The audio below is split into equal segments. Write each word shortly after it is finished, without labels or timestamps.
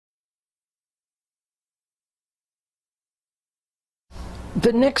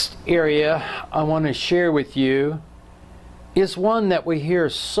The next area I want to share with you is one that we hear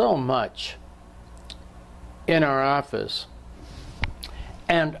so much in our office,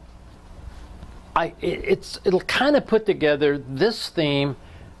 and it'll kind of put together this theme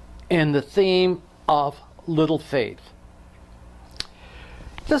and the theme of little faith.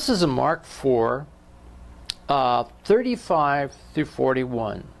 This is in Mark 4, 35 through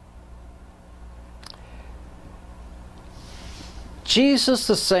 41. Jesus,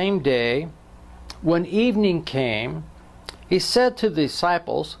 the same day, when evening came, he said to the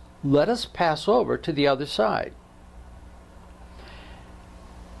disciples, "Let us pass over to the other side."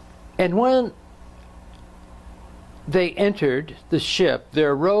 And when they entered the ship,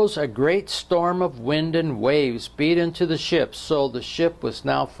 there arose a great storm of wind, and waves beat into the ship, so the ship was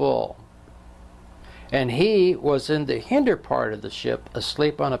now full. And he was in the hinder part of the ship,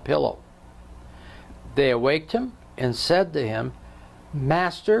 asleep on a pillow. They awaked him and said to him,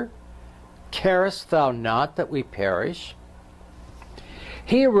 "Master, carest thou not that we perish?"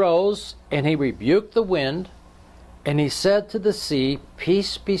 He arose and he rebuked the wind, and he said to the sea,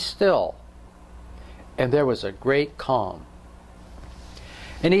 "Peace, be still." And there was a great calm.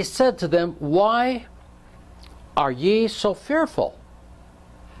 And he said to them, "Why are ye so fearful?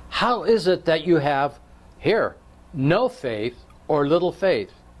 How is it that you have here no faith or little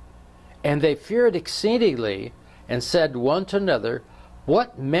faith?" And they feared exceedingly, and said one to another,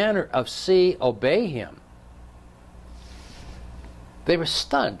 "What manner of sea obey him?" They were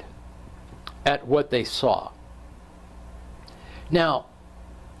stunned at what they saw. Now,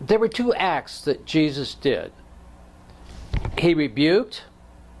 there were two acts that Jesus did. He rebuked,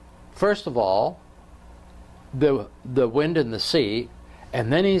 first of all, the wind and the sea,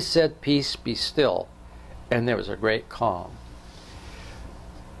 and then he said, "Peace, be still," and there was a great calm.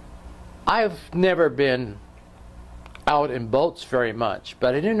 I've never been out in boats very much,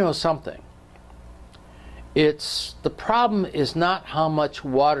 but I do know something. The problem is not how much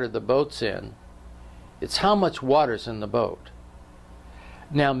water the boat's in, it's how much water's in the boat.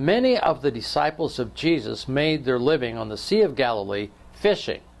 Now, many of the disciples of Jesus made their living on the Sea of Galilee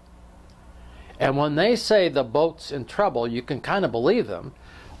fishing. And when they say the boat's in trouble, you can kind of believe them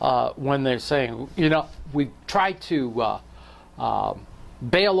when they're saying, we tried to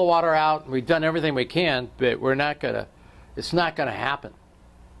bail the water out, we've done everything we can, but it's not going to happen.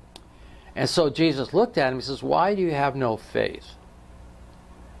 And so Jesus looked at him, he says, "Why do you have no faith?"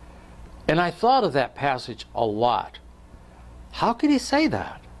 And I thought of that passage a lot. How could he say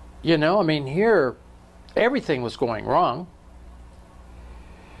that? Here everything was going wrong.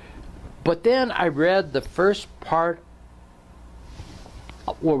 But then I read the first part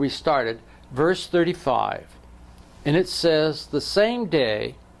where we started, verse 35. And it says, "The same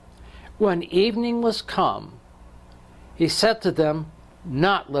day, when evening was come, he said to them,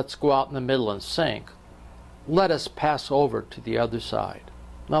 not let's go out in the middle and sink. Let us pass over to the other side."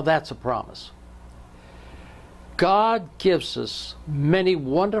 Now that's a promise. God gives us many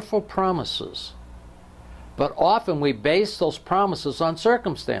wonderful promises, but often we base those promises on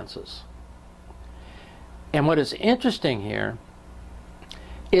circumstances. And what is interesting here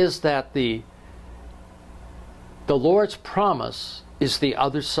is that the Lord's promise is the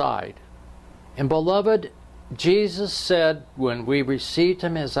other side. And beloved, Jesus said when we received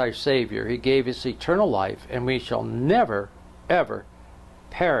him as our Savior, he gave us eternal life, and we shall never, ever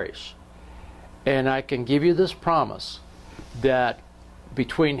perish. And I can give you this promise, that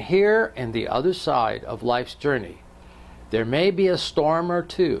between here and the other side of life's journey, there may be a storm or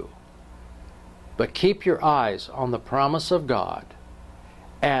two, but keep your eyes on the promise of God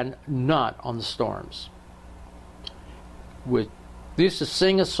and not on the storms. We used to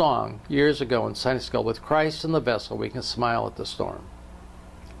sing a song years ago in Sunday school, "With Christ in the vessel, we can smile at the storm."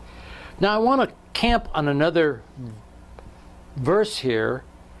 Now I want to camp on another verse here.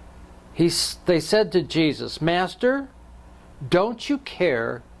 They said to Jesus, "Master, don't you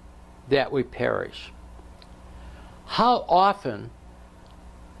care that we perish?" How often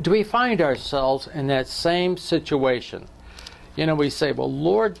do we find ourselves in that same situation? We say, "Well,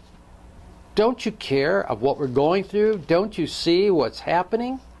 Lord, don't you care of what we're going through? Don't you see what's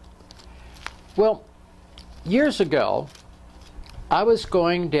happening?" Well, years ago, I was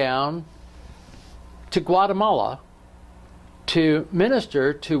going down to Guatemala to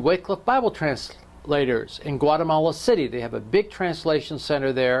minister to Wycliffe Bible translators in Guatemala City. They have a big translation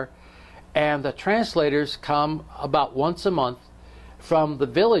center there, and the translators come about once a month from the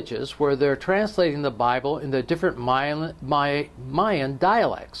villages where they're translating the Bible in the different Mayan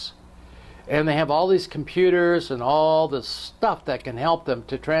dialects. And they have all these computers and all this stuff that can help them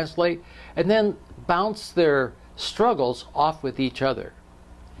to translate and then bounce their struggles off with each other.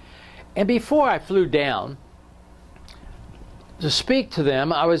 And before I flew down to speak to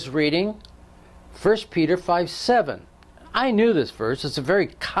them, I was reading 1 Peter 5:7. I knew this verse. It's a very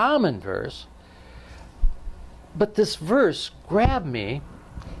common verse. But this verse grabbed me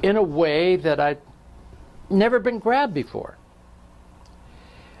in a way that I'd never been grabbed before.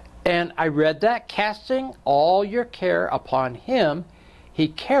 And I read that, casting all your care upon him, he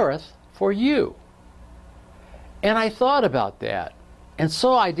careth for you. And I thought about that. And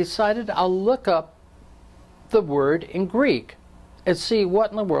so I decided I'll look up the word in Greek and see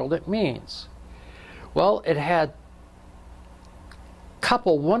what in the world it means. Well, it had a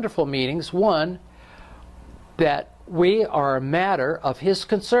couple wonderful meanings. One, that we are a matter of his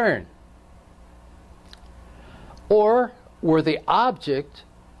concern, or we're the object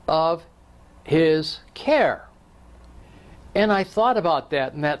of his care. And I thought about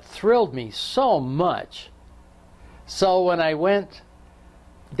that, and that thrilled me so much. So when I went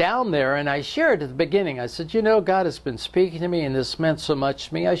down there and I shared at the beginning, I said, you know, God has been speaking to me and this meant so much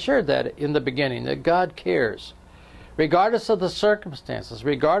to me. I shared that in the beginning, that God cares. Regardless of the circumstances,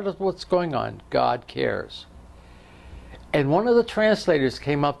 regardless of what's going on, God cares. And one of the translators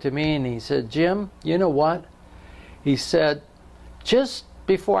came up to me and he said, Jim, you know what? He said, just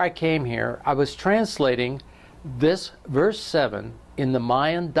before I came here, I was translating this verse 7 in the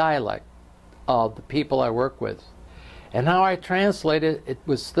Mayan dialect of the people I work with. And how I translated it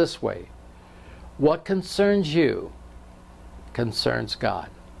was this way: what concerns you concerns God.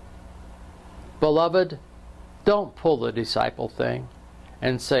 Beloved, don't pull the disciple thing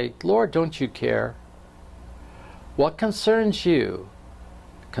and say, Lord, don't you care? What concerns you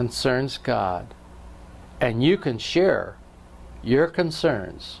concerns God. And you can share your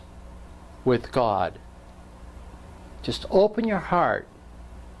concerns with God. Just open your heart,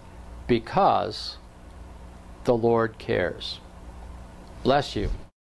 because the Lord cares. Bless you.